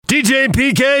DJ and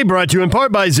PK brought to you in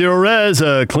part by Zerorez.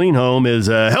 A clean home is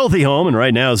a healthy home, and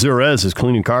right now Zerorez is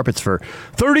cleaning carpets for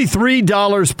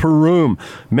 $33 per room.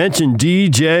 Mention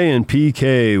DJ and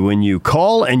PK when you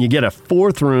call, and you get a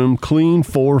fourth room clean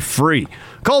for free.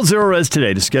 Call Zerorez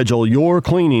today to schedule your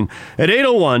cleaning at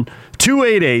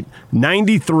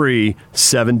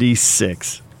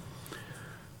 801-288-9376.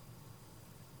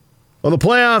 Well, the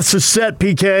playoffs are set,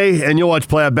 PK, and you'll watch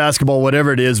playoff basketball,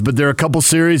 whatever it is, but there are a couple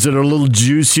series that are a little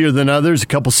juicier than others, a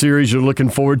couple series you're looking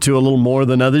forward to a little more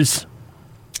than others.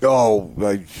 Oh,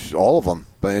 all of them,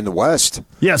 but in the West.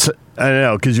 Yes, I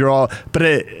know, because you're all – but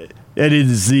it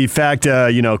is the fact,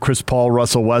 Chris Paul,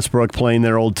 Russell Westbrook playing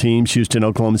their old teams, Houston,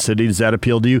 Oklahoma City. Does that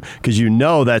appeal to you? Because you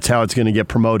know that's how it's going to get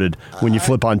promoted when you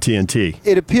flip on TNT.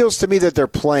 It appeals to me that they're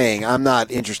playing. I'm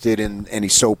not interested in any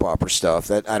soap opera stuff.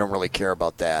 That I don't really care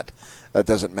about that. That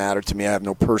doesn't matter to me. I have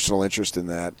no personal interest in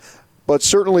that. But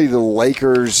certainly the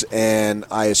Lakers and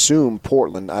I assume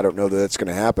Portland, I don't know that that's going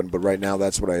to happen, but right now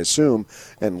that's what I assume.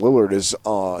 And Lillard is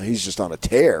he's just on a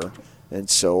tear. And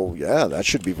so, yeah, that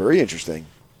should be very interesting.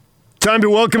 Time to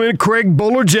welcome in Craig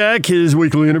Bolerjack, his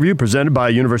weekly interview presented by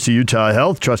University of Utah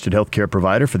Health, trusted healthcare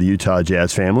provider for the Utah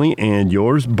Jazz family and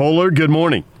yours. Bowler, good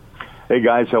morning. Hey,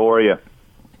 guys. How are you?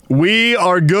 We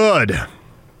are good.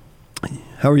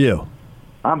 How are you?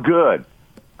 I'm good.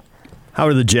 How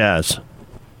are the Jazz?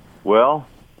 Well,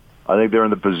 I think they're in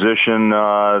the position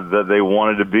that they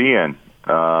wanted to be in.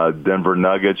 Denver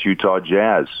Nuggets, Utah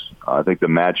Jazz. I think the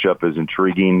matchup is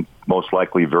intriguing, most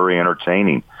likely very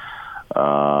entertaining.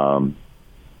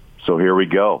 So here we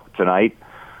go. Tonight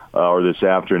or this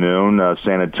afternoon,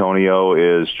 San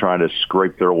Antonio is trying to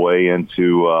scrape their way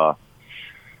into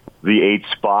the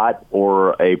 8th spot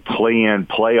or a play-in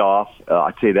playoff.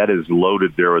 I'd say that is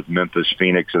loaded there with Memphis,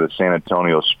 Phoenix, and the San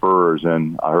Antonio Spurs.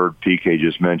 And I heard PK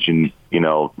just mention, the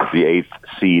 8th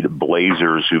seed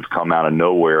Blazers who've come out of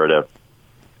nowhere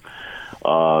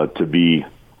to be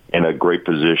in a great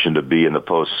position to be in the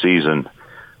postseason.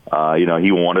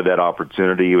 He wanted that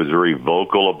opportunity. He was very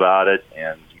vocal about it,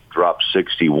 and he dropped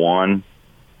 61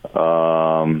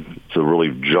 to really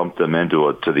jump them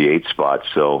to the 8th spot.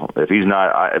 So if he's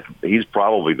not, he's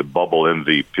probably the bubble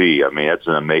MVP. I mean,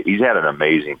 he's had an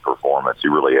amazing performance. He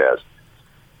really has.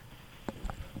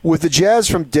 With the Jazz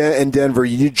from in Denver,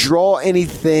 you draw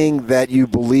anything that you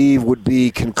believe would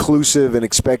be conclusive and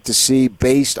expect to see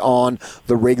based on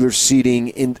the regular season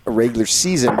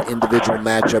individual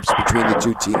matchups between the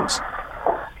two teams?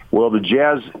 Well, the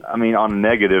Jazz, on a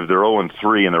negative, they're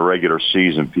 0-3 in the regular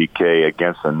season, PK,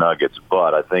 against the Nuggets.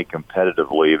 But I think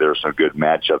competitively there's some good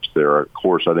matchups there. Of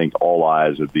course, I think all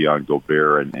eyes would be on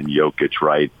Gobert and Jokic,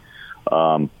 right?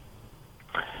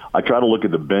 I try to look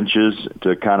at the benches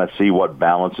to kind of see what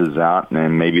balances out,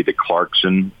 and maybe the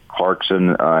Clarkson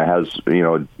has,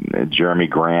 Jeremy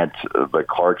Grant, but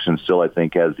Clarkson still, I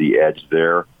think, has the edge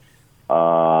there.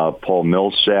 Paul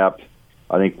Millsap,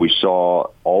 I think we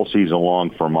saw all season long,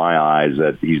 from my eyes,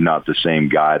 that he's not the same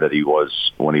guy that he was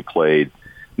when he played,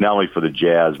 not only for the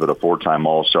Jazz, but a 4-time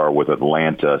All-Star with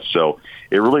Atlanta. So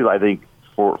it really, I think,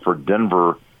 for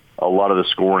Denver, a lot of the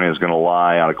scoring is going to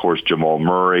lie on, of course, Jamal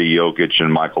Murray, Jokic,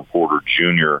 and Michael Porter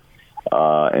Jr.,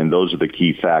 and those are the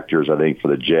key factors, I think, for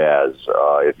the Jazz.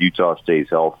 If Utah stays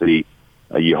healthy,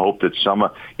 you hope that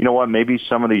maybe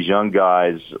some of these young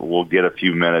guys will get a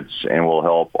few minutes and will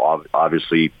help,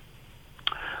 obviously,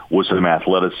 with some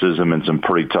athleticism and some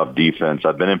pretty tough defense.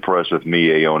 I've been impressed with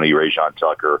Mie Aoni, Rajon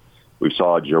Tucker. We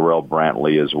saw Jarrell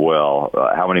Brantley as well.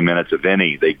 How many minutes, if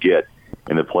any, they get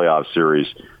in the playoff series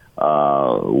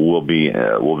will be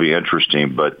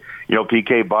interesting. But,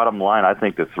 PK, bottom line, I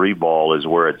think the 3-ball is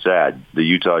where it's at. The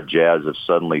Utah Jazz have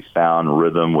suddenly found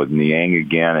rhythm with Niang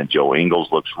again, and Joe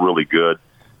Ingles looks really good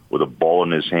with a ball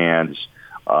in his hands.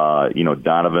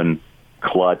 Donovan,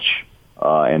 clutch.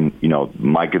 And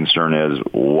my concern is,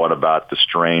 what about the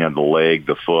strain of the leg,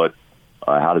 the foot?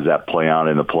 How does that play out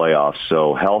in the playoffs?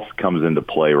 So health comes into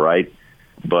play, right?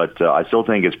 But I still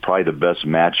think it's probably the best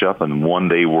matchup and one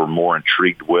they were more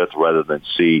intrigued with rather than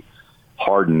see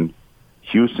Harden.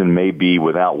 Houston may be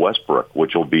without Westbrook,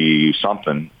 which will be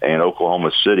something. And Oklahoma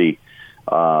City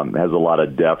has a lot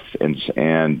of depth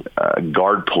and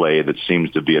guard play that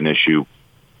seems to be an issue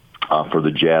for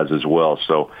the Jazz as well.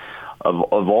 So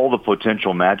of all the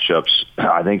potential matchups,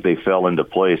 I think they fell into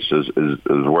place as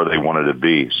where they wanted to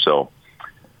be. So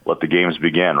let the games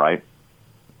begin, right?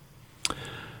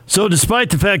 So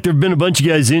despite the fact there have been a bunch of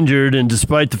guys injured, and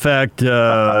despite the fact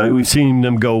we've seen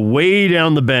them go way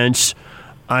down the bench,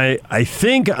 I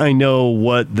think I know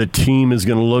what the team is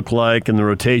going to look like and the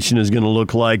rotation is going to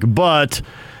look like. But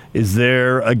Is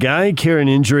there a guy carrying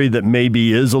injury that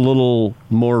maybe is a little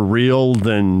more real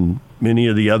than many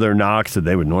of the other knocks that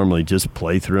they would normally just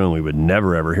play through and we would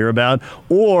never, ever hear about?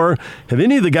 Or have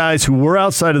any of the guys who were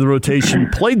outside of the rotation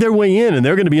played their way in and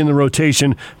they're going to be in the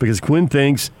rotation because Quinn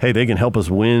thinks, hey, they can help us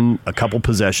win a couple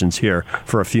possessions here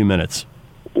for a few minutes?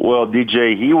 Well,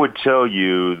 DJ, he would tell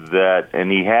you that,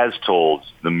 and he has told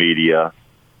the media,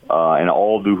 and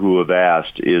all who have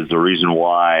asked, is the reason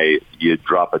why you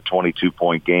drop a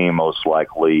 22-point game most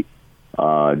likely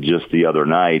just the other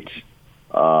night,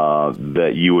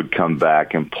 that you would come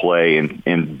back and play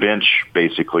and bench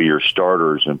basically your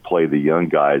starters and play the young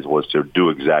guys, was to do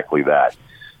exactly that,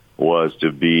 was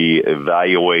to be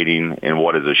evaluating in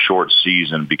what is a short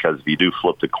season, because if you do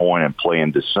flip the coin and play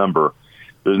in December,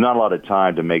 there's not a lot of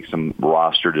time to make some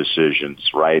roster decisions,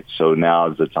 right? So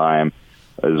now is the time,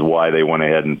 is why they went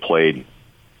ahead and played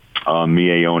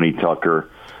Miaone, Tucker,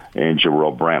 and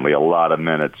Jarrell Brantley a lot of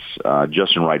minutes.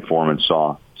 Justin Wright Foreman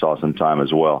saw some time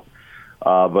as well.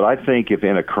 But I think if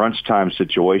in a crunch time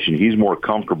situation, he's more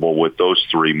comfortable with those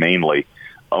three mainly,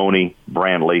 Oni,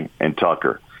 Brantley, and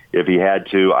Tucker. If he had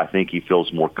to, I think he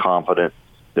feels more confident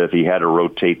that if he had to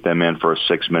rotate them in for a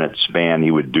 6-minute span,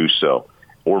 he would do so,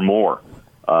 or more.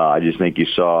 I just think you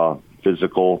saw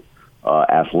physical,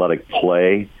 athletic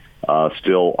play,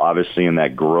 still obviously in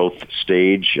that growth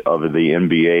stage of the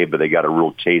NBA, but they got a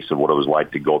real taste of what it was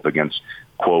like to go up against,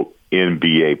 quote,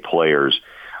 NBA players.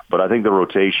 But I think the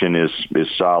rotation is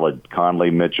solid.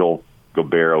 Conley, Mitchell,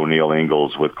 Gobert, O'Neal,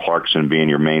 Ingles, with Clarkson being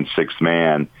your main sixth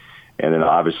man. And then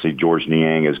obviously Georges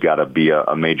Niang has got to be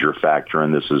a major factor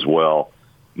in this as well.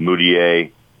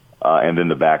 Mudiay, and then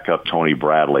the backup, Tony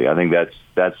Bradley. I think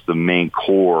that's the main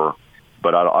core,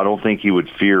 but I don't think he would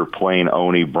fear playing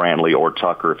Oni, Brantley, or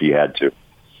Tucker if he had to.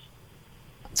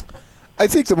 I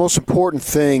think the most important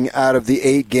thing out of the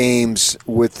 8 games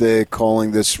with the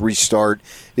calling this restart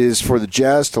is for the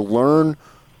Jazz to learn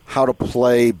how to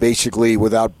play basically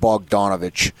without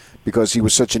Bogdanovich, because he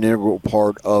was such an integral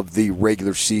part of the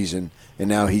regular season, and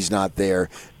now he's not there.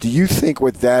 Do you think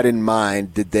with that in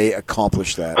mind, did they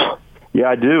accomplish that? Yeah,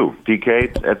 I do,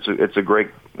 PK. It's a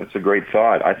great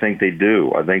thought. I think they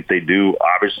do.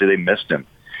 Obviously, they missed him.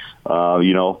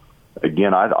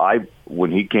 Again, I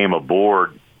when he came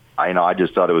aboard, I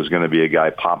just thought it was going to be a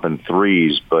guy popping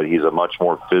threes, but he's a much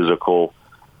more physical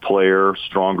player,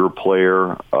 stronger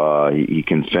player. He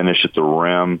can finish at the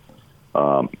rim.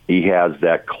 He has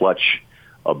that clutch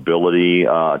ability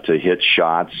to hit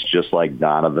shots just like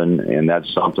Donovan, and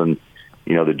that's something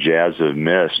the Jazz have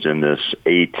missed in this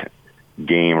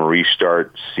 8-game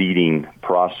restart seeding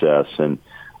process. And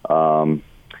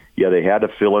they had to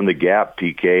fill in the gap,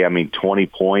 PK. I mean, 20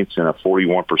 points and a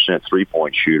 41%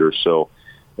 three-point shooter. So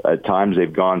at times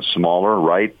they've gone smaller,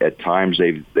 right? At times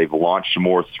they've launched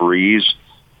more threes,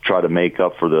 try to make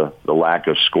up for the lack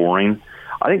of scoring.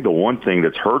 I think the one thing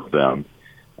that's hurt them,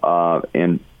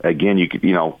 and again,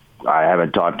 I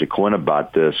haven't talked to Quinn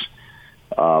about this,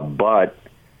 but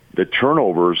the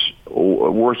turnovers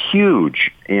were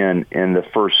huge in the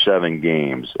first 7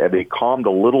 games. Have they calmed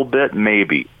a little bit?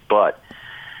 Maybe, but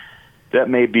that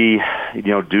may be,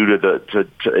 due to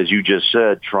as you just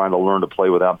said, trying to learn to play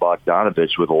without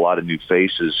Bogdanovich, with a lot of new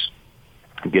faces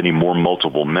getting more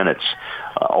multiple minutes.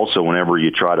 Also, whenever you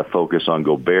try to focus on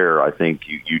Gobert, I think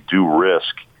you do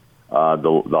risk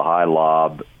the high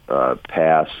lob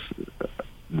pass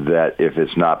that if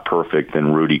it's not perfect,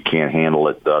 then Rudy can't handle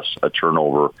it, thus a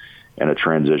turnover and a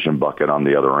transition bucket on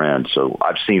the other end. So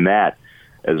I've seen that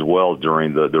as well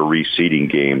during the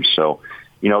reseeding games. So,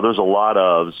 there's a lot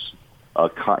of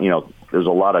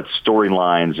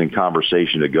storylines and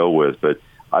conversation to go with, but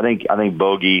I think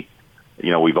Bogey,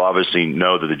 we've obviously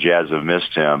know that the Jazz have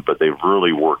missed him, but they've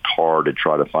really worked hard to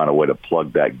try to find a way to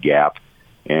plug that gap,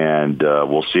 and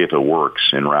we'll see if it works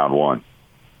in round 1.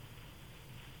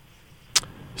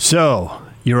 So,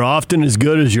 you're often as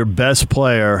good as your best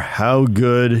player. How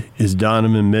good is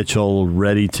Donovan Mitchell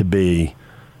ready to be?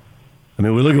 I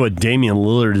mean, we look at what Damian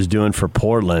Lillard is doing for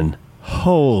Portland.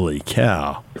 Holy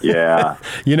cow. Yeah.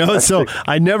 So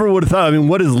I never would have thought,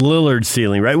 what is Lillard's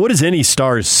ceiling, right? What is any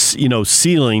star's,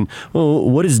 ceiling? Well,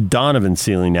 what is Donovan's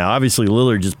ceiling now? Obviously,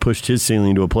 Lillard just pushed his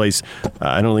ceiling to a place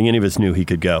I don't think any of us knew he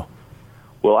could go.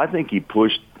 Well, I think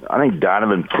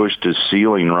Donovan pushed his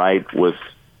ceiling, right, with,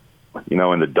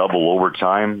 in the double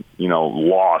overtime,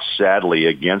 loss, sadly,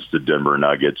 against the Denver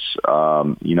Nuggets.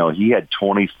 He had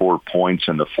 24 points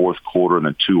in the fourth quarter and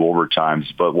the 2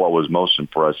 overtimes, but what was most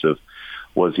impressive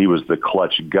was he was the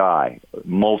clutch guy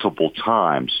multiple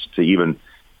times to even,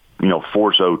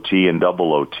 force OT and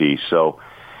double OT. So,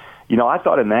 I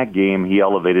thought in that game he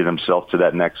elevated himself to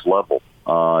that next level.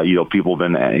 People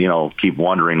have been, keep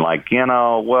wondering,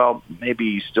 well,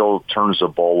 maybe he still turns the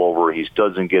ball over. He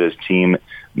doesn't get his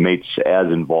teammates as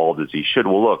involved as he should.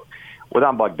 Well, look,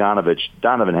 without Bogdanovich,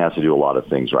 Donovan has to do a lot of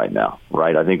things right now,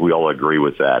 right? I think we all agree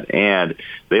with that. And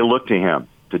they look to him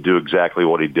to do exactly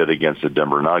what he did against the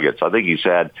Denver Nuggets. I think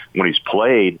when he's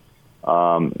played,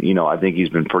 I think he's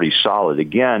been pretty solid.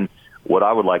 Again, what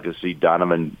I would like to see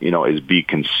Donovan, is be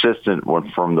consistent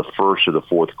from the first to the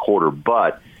fourth quarter,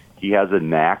 but he has a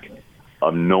knack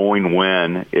of knowing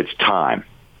when it's time.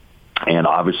 And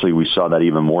obviously we saw that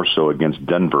even more so against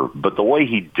Denver. But the way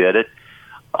he did it,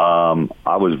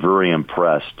 I was very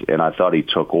impressed, and I thought he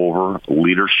took over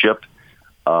leadership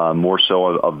more so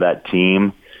of that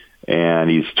team. And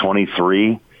he's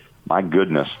 23. My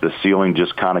goodness, the ceiling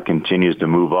just kind of continues to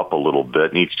move up a little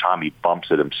bit, and each time he bumps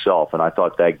it himself. And I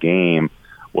thought that game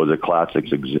was a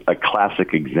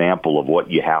classic example of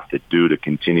what you have to do to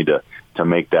continue to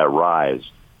make that rise.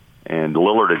 And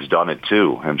Lillard has done it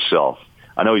too himself.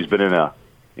 I know he's been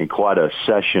in quite a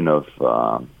session of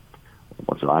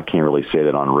I can't really say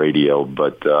that on radio,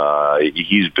 but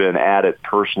he's been at it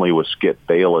personally with Skip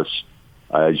Bayless,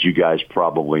 as you guys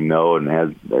probably know, and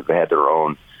have had their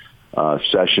own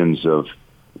sessions of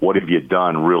what have you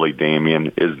done, really,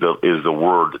 Damian, is the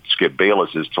word that Skip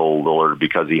Bayless has told Lillard,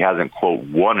 because he hasn't, quote,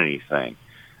 won anything.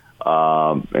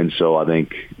 And so I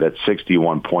think that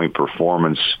 61-point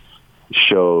performance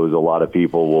shows a lot of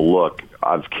people, well, look,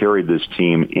 I've carried this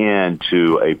team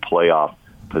into a playoff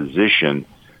position.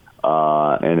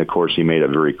 And, of course, he made it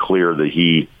very clear that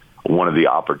he wanted the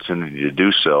opportunity to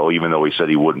do so, even though he said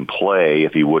he wouldn't play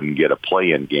if he wouldn't get a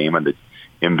play-in game, and the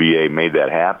NBA made that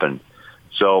happen.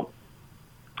 So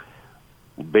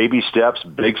baby steps,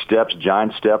 big steps,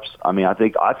 giant steps. I mean, I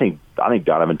think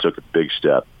Donovan took a big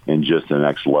step in just the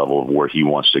next level of where he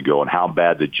wants to go, and how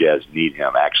bad the Jazz need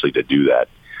him actually to do that,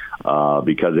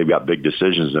 because they've got big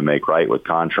decisions to make, right, with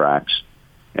contracts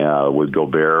with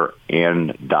Gobert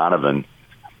and Donovan,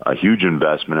 a huge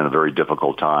investment in a very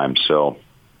difficult time. So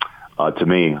to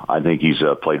me, I think he's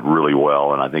played really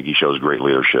well, and I think he shows great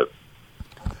leadership.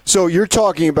 So you're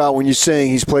talking about, when you're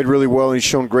saying he's played really well and he's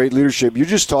shown great leadership, you're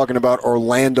just talking about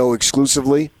Orlando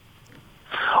exclusively?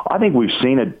 I think we've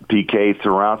seen it, PK,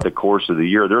 throughout the course of the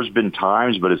year. There's been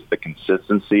times, but it's the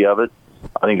consistency of it.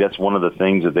 I think that's one of the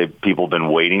things that people have been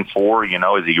waiting for. Is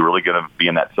he really going to be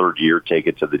in that third year, take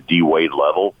it to the D-Wade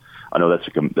level? I know that's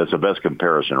the best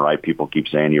comparison, right? People keep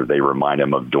saying they remind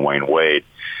him of Dwayne Wade.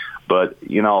 But,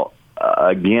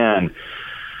 again,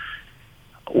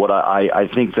 what I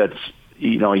think that's,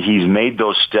 he's made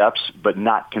those steps, but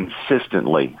not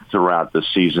consistently throughout the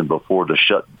season before the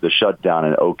shutdown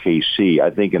in OKC.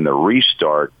 I think in the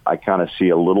restart, I kind of see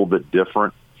a little bit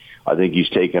different. I think he's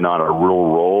taken on a real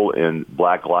role in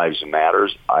Black Lives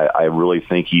Matters. I really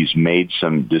think he's made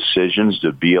some decisions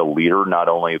to be a leader, not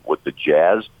only with the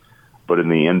Jazz, but in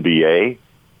the NBA.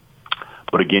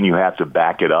 But again, you have to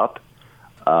back it up.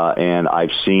 And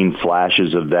I've seen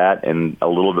flashes of that and a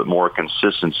little bit more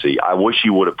consistency. I wish he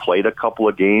would have played a couple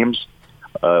of games.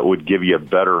 It would give you a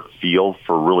better feel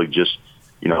for really just,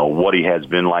 what he has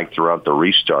been like throughout the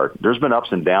restart. There's been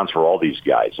ups and downs for all these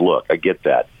guys. Look, I get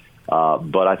that.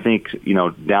 But I think,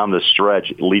 down the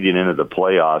stretch leading into the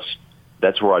playoffs,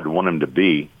 that's where I'd want him to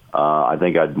be. I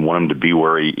think I'd want him to be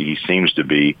where he seems to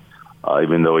be.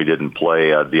 Even though he didn't play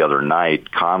the other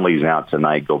night. Conley's out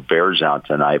tonight, Gobert's out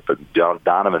tonight, but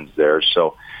Donovan's there.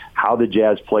 So how the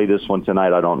Jazz play this one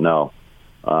tonight, I don't know.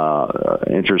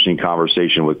 Interesting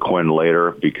conversation with Quinn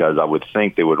later, because I would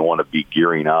think they would want to be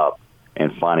gearing up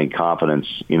and finding confidence,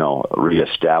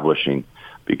 reestablishing.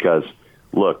 Because,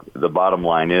 look, the bottom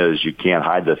line is you can't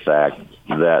hide the fact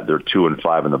that they're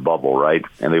 2-5 in the bubble, right?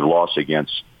 And they've lost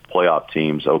against playoff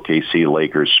teams, OKC,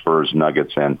 Lakers, Spurs,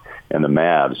 Nuggets, and the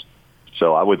Mavs.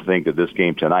 So I would think that this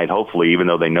game tonight, hopefully, even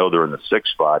though they know they're in the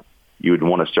sixth spot, you would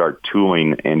want to start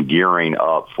tooling and gearing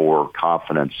up for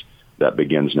confidence that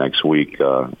begins next week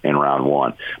in round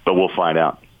one. But we'll find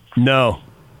out. No.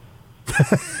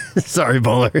 Sorry,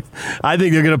 Bowler. I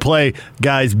think they're going to play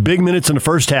guys big minutes in the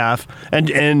first half,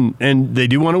 and they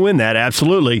do want to win that,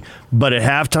 absolutely. But at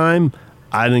halftime,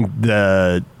 I think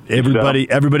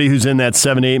everybody who's in that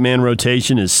 7-8 man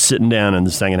rotation is sitting down in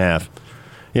the second half.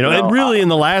 And really in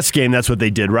the last game, that's what they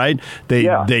did, right?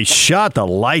 They shot the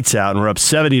lights out and were up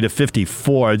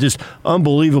 70-54. Just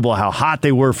unbelievable how hot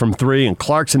they were from three, and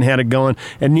Clarkson had it going.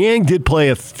 And Niang did play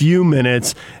a few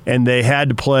minutes, and they had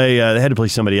to play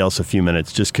somebody else a few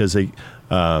minutes just because they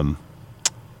who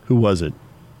was it?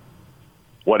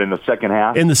 What, in the second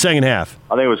half? In the second half.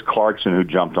 I think it was Clarkson who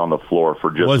jumped on the floor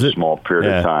for just a small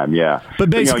period of time. Yeah.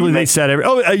 But basically, they said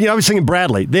I was thinking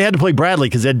Bradley. They had to play Bradley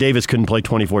because Ed Davis couldn't play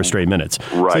 24 straight minutes.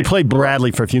 Right. So they played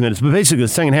Bradley for a few minutes. But basically, the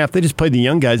second half, they just played the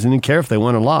young guys and didn't care if they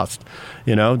won or lost.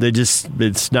 That's just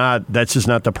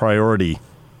not the priority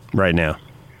right now.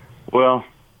 Well,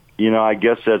 I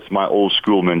guess that's my old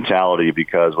school mentality,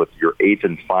 because with your 8th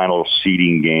and final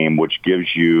seeding game, which runs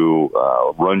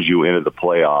you into the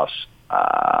playoffs,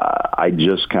 I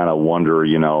just kind of wonder,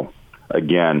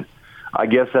 again, I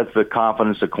guess that's the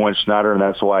confidence of Quinn Snyder, and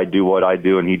that's why I do what I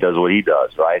do and he does what he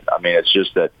does, right? I mean, it's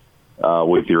just that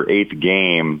with your 8th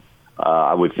game,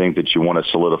 I would think that you want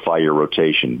to solidify your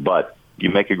rotation. But you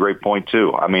make a great point,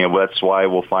 too. I mean, that's why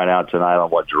we'll find out tonight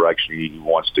on what direction he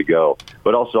wants to go.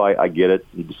 But also, I get it.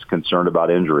 He's concerned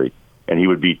about injury, and he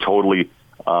would be totally,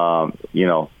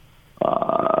 the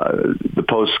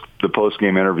post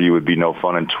game interview would be no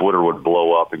fun, and Twitter would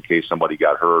blow up in case somebody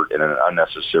got hurt in an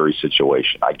unnecessary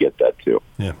situation. I get that too.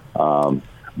 Yeah.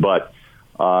 But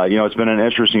it's been an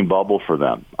interesting bubble for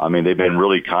them. I mean, they've been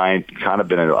really kind of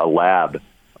been in a lab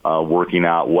working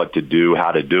out what to do,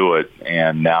 how to do it,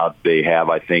 and now they have,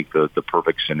 I think, the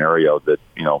perfect scenario that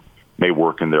may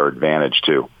work in their advantage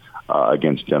too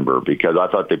against Denver, because I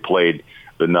thought they played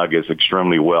the Nuggets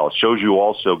extremely well. It shows you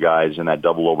also, guys, in that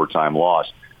double overtime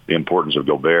loss, the importance of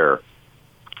Gobert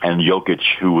and Jokic,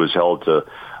 who was held to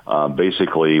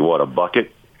basically, a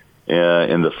bucket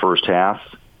in the first half,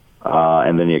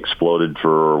 and then he exploded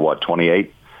for,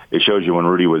 28? It shows you when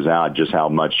Rudy was out just how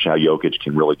Jokic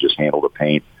can really just handle the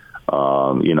paint,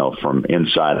 from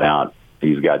inside out.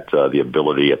 He's got the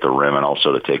ability at the rim and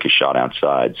also to take a shot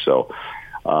outside. So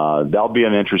that'll be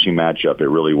an interesting matchup. It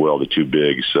really will. The two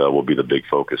bigs will be the big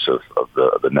focus of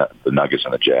the Nuggets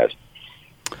and the Jazz.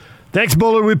 Thanks,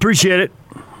 Bullard. We appreciate it.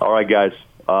 All right, guys.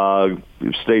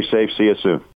 Stay safe. See you soon.